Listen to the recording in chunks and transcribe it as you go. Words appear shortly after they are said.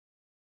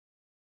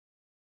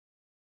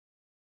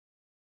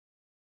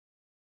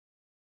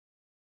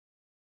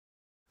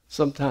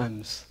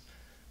Sometimes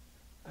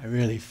I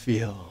really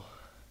feel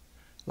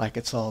like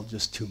it's all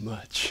just too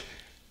much.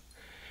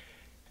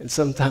 And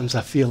sometimes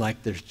I feel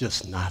like there's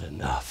just not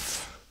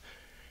enough.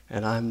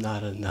 And I'm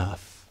not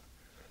enough.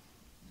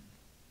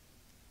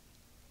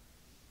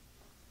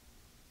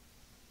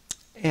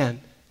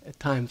 And at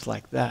times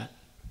like that,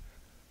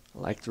 I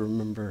like to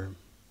remember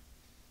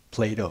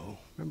Play-Doh.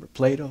 Remember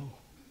Play-Doh?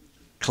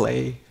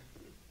 Clay,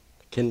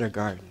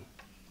 kindergarten.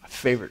 My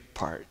favorite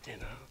part, you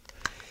know.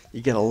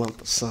 You get a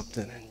lump of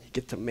something and you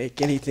get to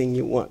make anything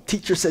you want.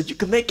 Teacher says you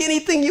can make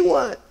anything you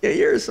want.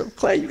 Here's some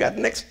clay. You got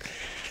the next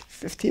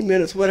 15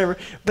 minutes, whatever.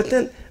 But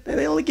then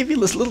they only give you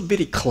this little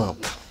bitty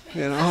clump,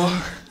 you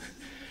know.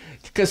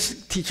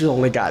 Because teachers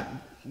only got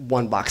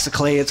one box of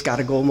clay. It's got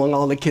to go among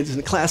all the kids in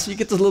the class. So you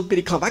get this little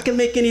bitty clump. I can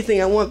make anything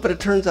I want, but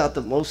it turns out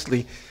that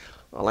mostly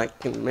all I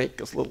can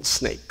make is little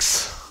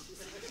snakes.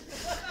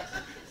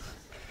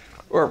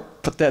 Or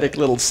pathetic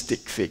little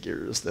stick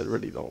figures that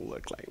really don't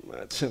look like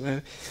much.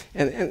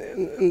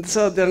 And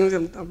so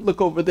then I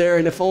look over there,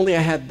 and if only I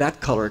had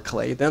that color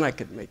clay, then I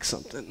could make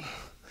something.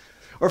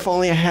 Or if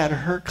only I had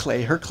her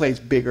clay's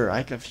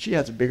bigger. She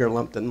has a bigger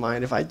lump than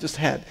mine. If I just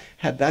had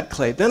that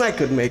clay, then I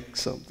could make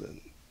something.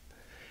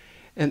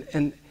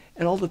 And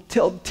all the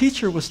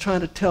teacher was trying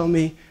to tell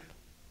me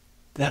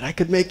that I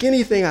could make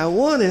anything I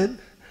wanted.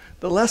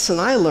 The lesson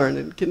I learned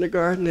in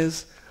kindergarten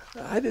is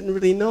I didn't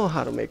really know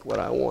how to make what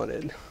I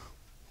wanted.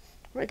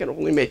 I could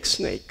only make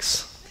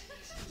snakes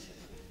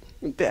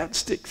and bad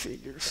stick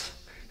figures,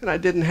 and I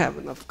didn't have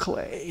enough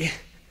clay.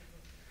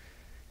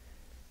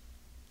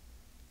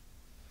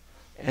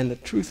 And the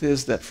truth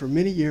is that for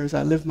many years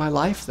I lived my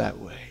life that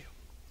way,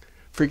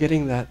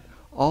 forgetting that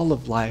all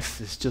of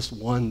life is just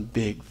one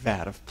big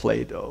vat of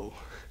Play-Doh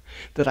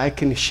that I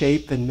can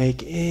shape and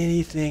make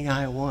anything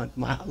I want.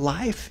 My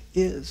life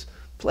is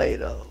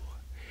Play-Doh.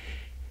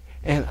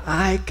 And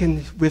I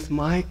can, with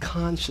my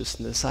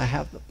consciousness, I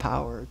have the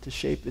power to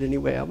shape it any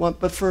way I want.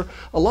 But for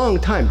a long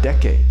time,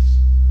 decades,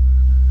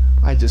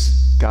 I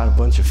just got a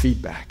bunch of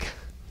feedback,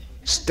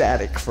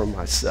 static from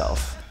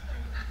myself.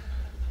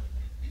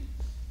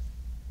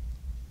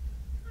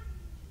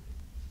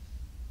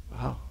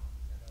 Wow.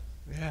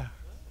 Yeah.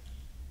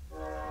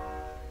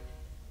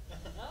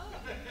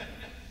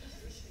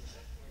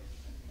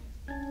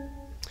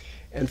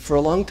 And for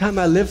a long time,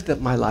 I lived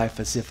my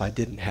life as if I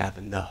didn't have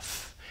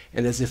enough.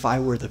 And as if I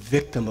were the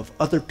victim of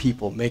other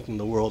people making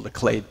the world a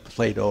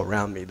Play-Doh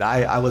around me.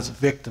 I was a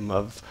victim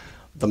of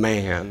the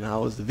man. I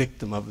was the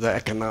victim of the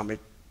economic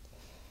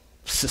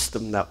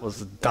system that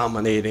was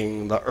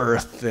dominating the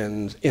earth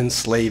and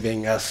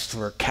enslaving us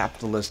for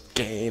capitalist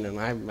gain.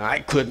 And I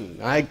couldn't.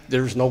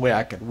 There's no way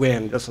I could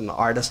win. Just an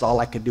artist,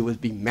 all I could do was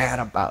be mad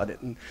about it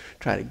and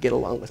try to get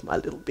along with my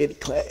little bitty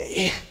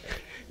clay.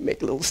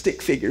 Make little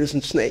stick figures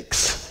and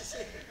snakes.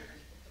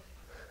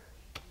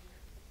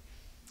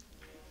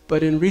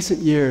 But in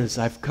recent years,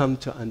 I've come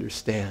to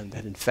understand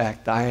that in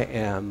fact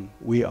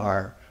we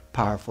are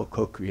powerful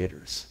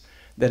co-creators.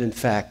 That in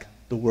fact,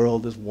 the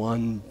world is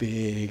one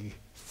big,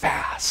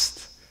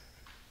 vast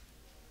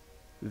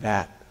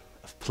vat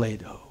of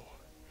Play-Doh.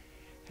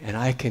 And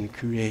I can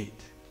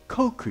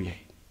co-create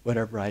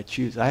whatever I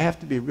choose. I have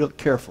to be real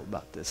careful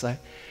about this.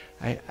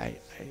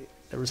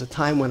 There was a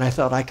time when I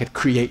thought I could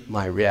create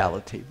my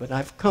reality, but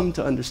I've come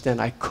to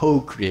understand I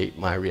co-create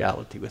my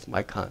reality with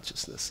my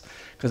consciousness,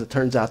 because it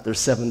turns out there's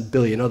 7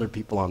 billion other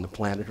people on the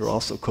planet who are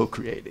also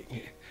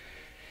co-creating.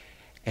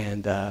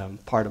 And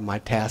part of my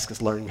task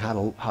is learning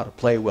how to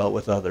play well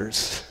with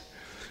others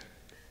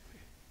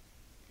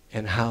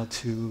and how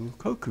to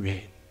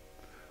co-create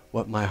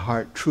what my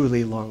heart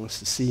truly longs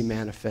to see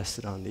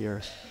manifested on the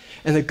earth.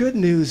 And the good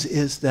news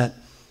is that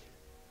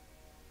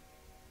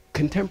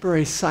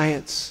contemporary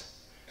science,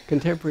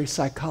 contemporary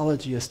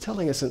psychology is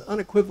telling us in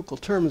unequivocal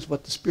terms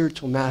what the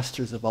spiritual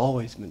masters have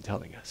always been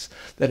telling us,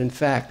 that in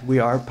fact we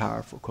are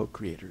powerful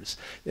co-creators,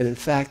 that in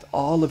fact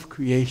all of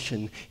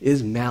creation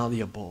is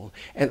malleable,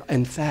 and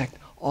in fact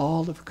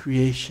all of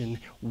creation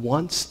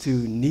wants to,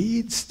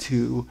 needs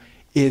to,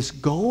 is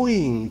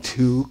going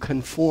to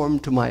conform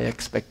to my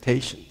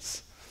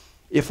expectations.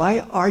 If I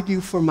argue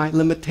for my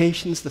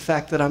limitations, the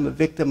fact that I'm a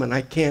victim and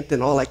I can't,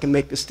 and all I can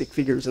make is stick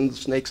figures and the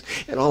snakes,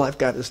 and all I've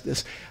got is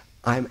this,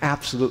 I'm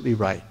absolutely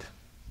right.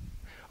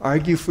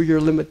 Argue for your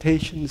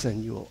limitations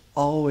and you'll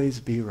always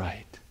be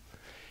right.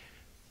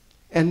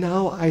 And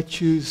now I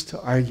choose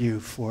to argue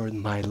for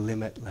my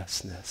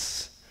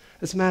limitlessness.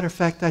 As a matter of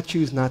fact, I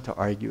choose not to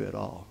argue at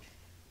all.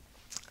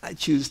 I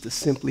choose to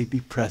simply be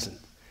present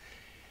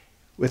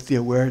with the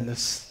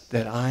awareness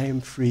that I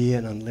am free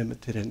and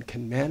unlimited and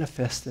can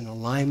manifest in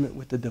alignment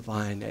with the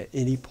divine at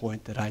any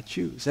point that I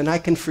choose. And I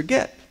can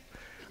forget.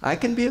 I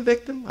can be a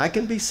victim. I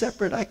can be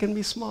separate. I can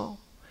be small.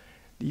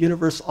 The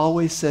universe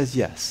always says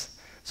yes.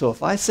 So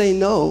if I say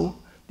no,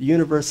 the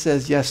universe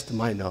says yes to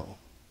my no.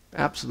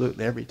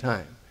 Absolutely, every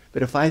time.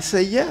 But if I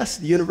say yes,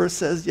 the universe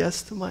says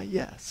yes to my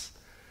yes.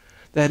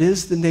 That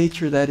is the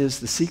nature, that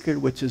is the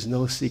secret, which is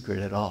no secret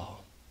at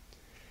all.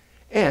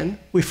 And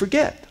we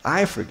forget.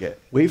 I forget.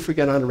 We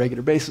forget on a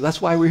regular basis.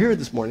 That's why we're here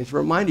this morning, to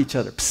remind each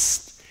other,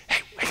 psst,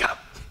 hey, wake up.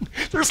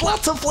 There's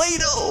lots of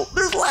Play-Doh.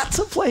 There's lots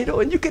of Play-Doh,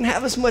 and you can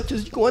have as much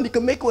as you want. You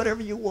can make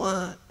whatever you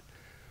want.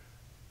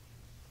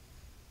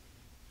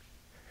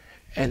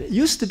 And it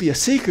used to be a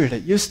secret.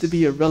 It used to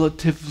be a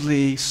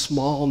relatively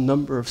small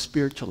number of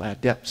spiritual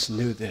adepts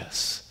knew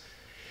this.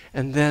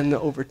 And then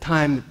over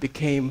time it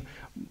became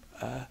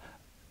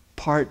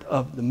part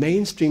of the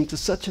mainstream to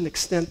such an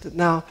extent that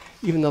now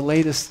even the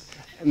latest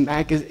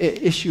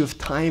issue of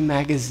Time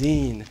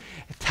magazine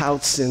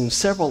touts in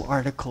several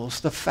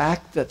articles the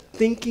fact that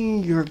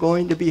thinking you're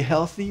going to be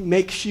healthy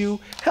makes you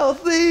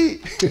healthy.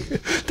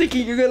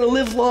 Thinking you're going to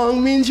live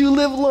long means you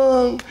live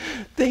long.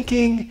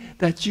 Thinking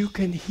that you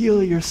can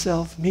heal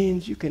yourself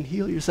means you can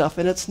heal yourself.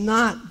 And it's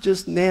not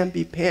just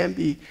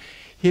namby-pamby,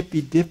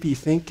 hippy-dippy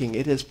thinking.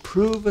 It is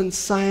proven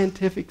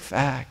scientific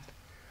fact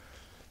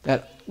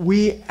that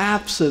we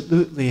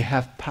absolutely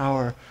have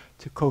power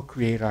to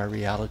co-create our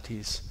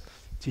realities,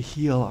 to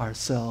heal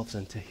ourselves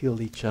and to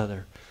heal each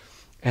other,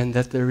 and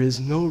that there is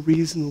no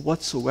reason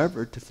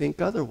whatsoever to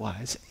think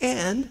otherwise.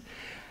 And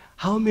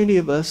how many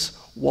of us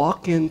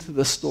walk into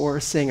the store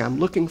saying, I'm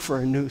looking for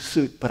a new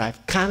suit, but I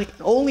kind of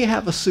only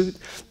have a suit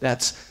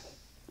that's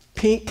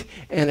pink,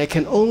 and it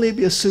can only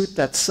be a suit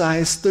that's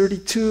size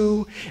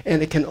 32,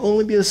 and it can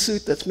only be a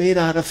suit that's made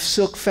out of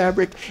silk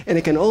fabric, and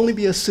it can only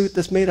be a suit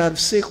that's made out of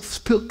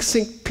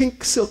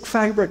pink silk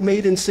fabric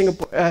made in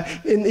Singapore,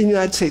 in the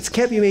United States.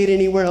 Can't be made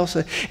anywhere else,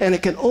 and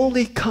it can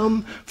only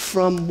come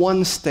from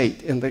one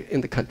state in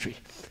the country.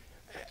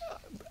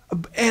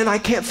 And I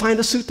can't find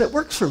a suit that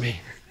works for me.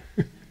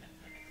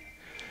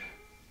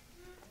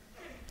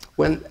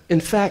 When, in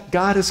fact,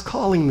 God is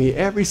calling me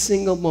every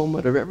single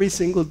moment of every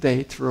single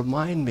day to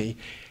remind me,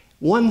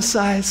 one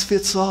size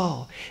fits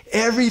all.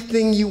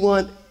 Everything you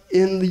want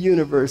in the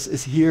universe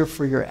is here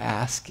for your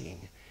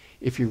asking,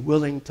 if you're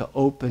willing to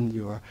open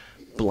your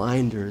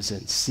blinders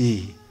and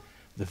see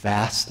the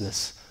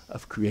vastness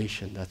of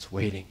creation that's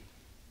waiting.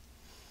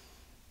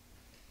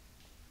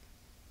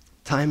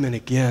 Time and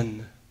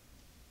again,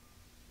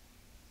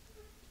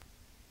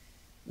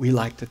 we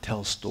like to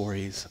tell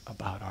stories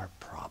about our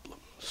problems.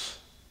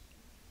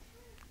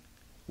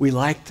 We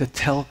like to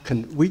tell,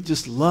 we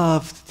just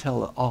love to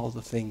tell all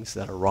the things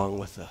that are wrong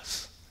with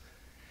us.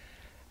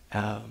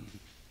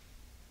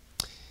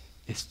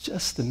 It's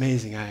just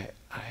amazing. I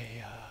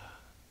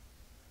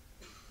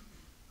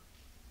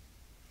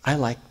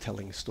like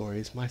telling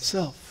stories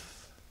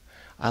myself.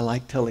 I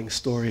like telling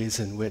stories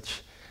in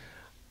which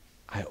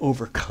I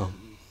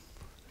overcome.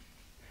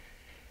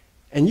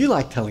 And you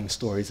like telling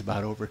stories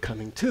about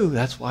overcoming too.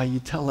 That's why you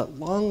tell at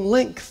long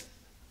length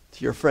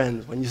to your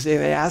friends. When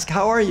they ask,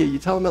 how are you? You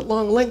tell them at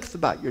long length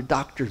about your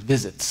doctor's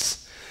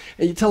visits.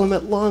 And you tell them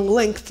at long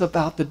length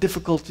about the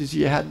difficulties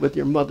you had with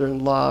your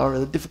mother-in-law or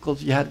the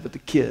difficulties you had with the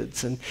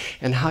kids and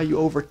how you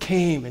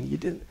overcame and you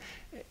didn't.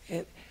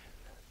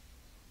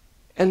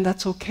 And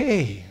that's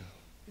okay.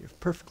 You're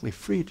perfectly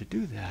free to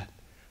do that.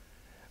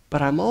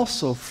 But I'm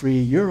also free,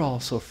 you're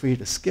also free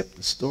to skip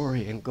the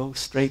story and go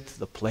straight to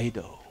the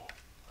Play-Doh.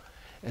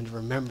 And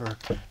remember,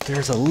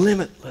 there's a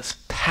limitless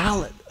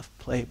palette of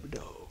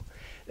Play-Doh.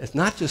 It's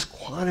not just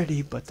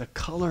quantity, but the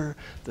color,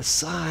 the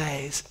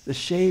size, the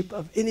shape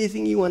of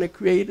anything you want to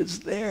create is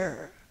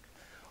there.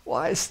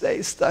 Why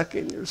stay stuck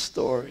in your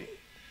story?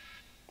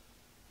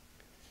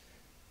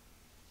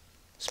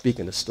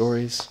 Speaking of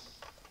stories,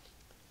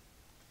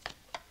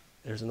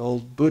 there's an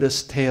old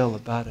Buddhist tale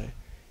about a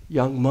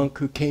young monk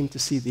who came to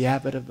see the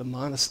abbot of the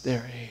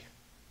monastery.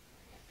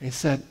 And he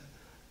said,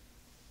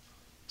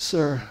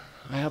 "Sir,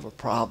 I have a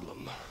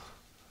problem,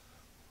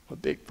 a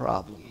big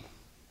problem."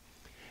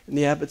 And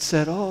the abbot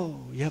said,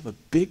 "Oh, you have a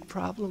big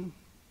problem?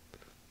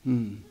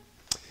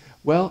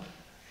 Well,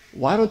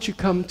 why don't you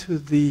come to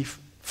the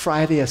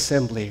Friday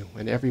assembly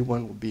when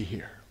everyone will be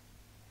here,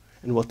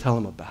 and we'll tell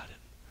them about it."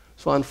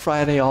 So on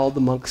Friday, all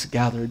the monks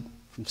gathered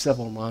from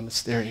several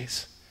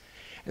monasteries,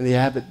 and the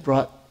abbot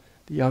brought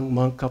the young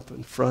monk up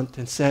in front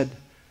and said,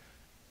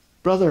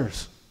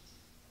 "Brothers,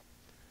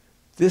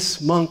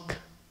 this monk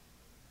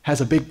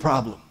has a big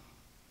problem."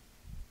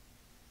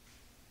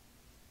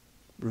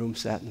 The room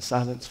sat in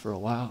silence for a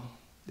while.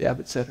 The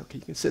abbot said, "Okay,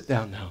 you can sit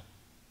down now."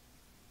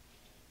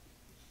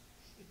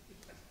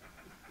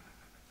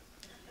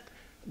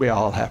 We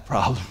all have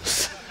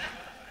problems.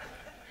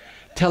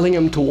 Telling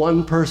them to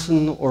one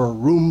person or a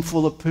room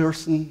full of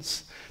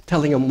persons,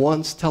 telling them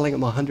once, telling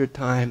them 100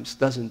 times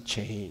doesn't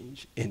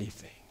change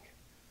anything.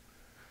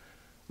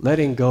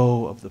 Letting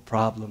go of the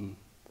problem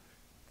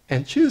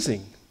and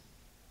choosing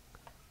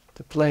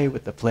to play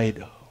with the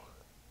Play-Doh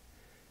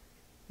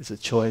is a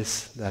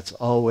choice that's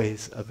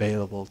always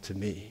available to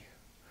me.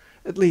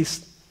 At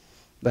least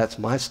that's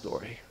my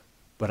story,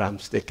 but I'm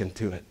sticking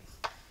to it.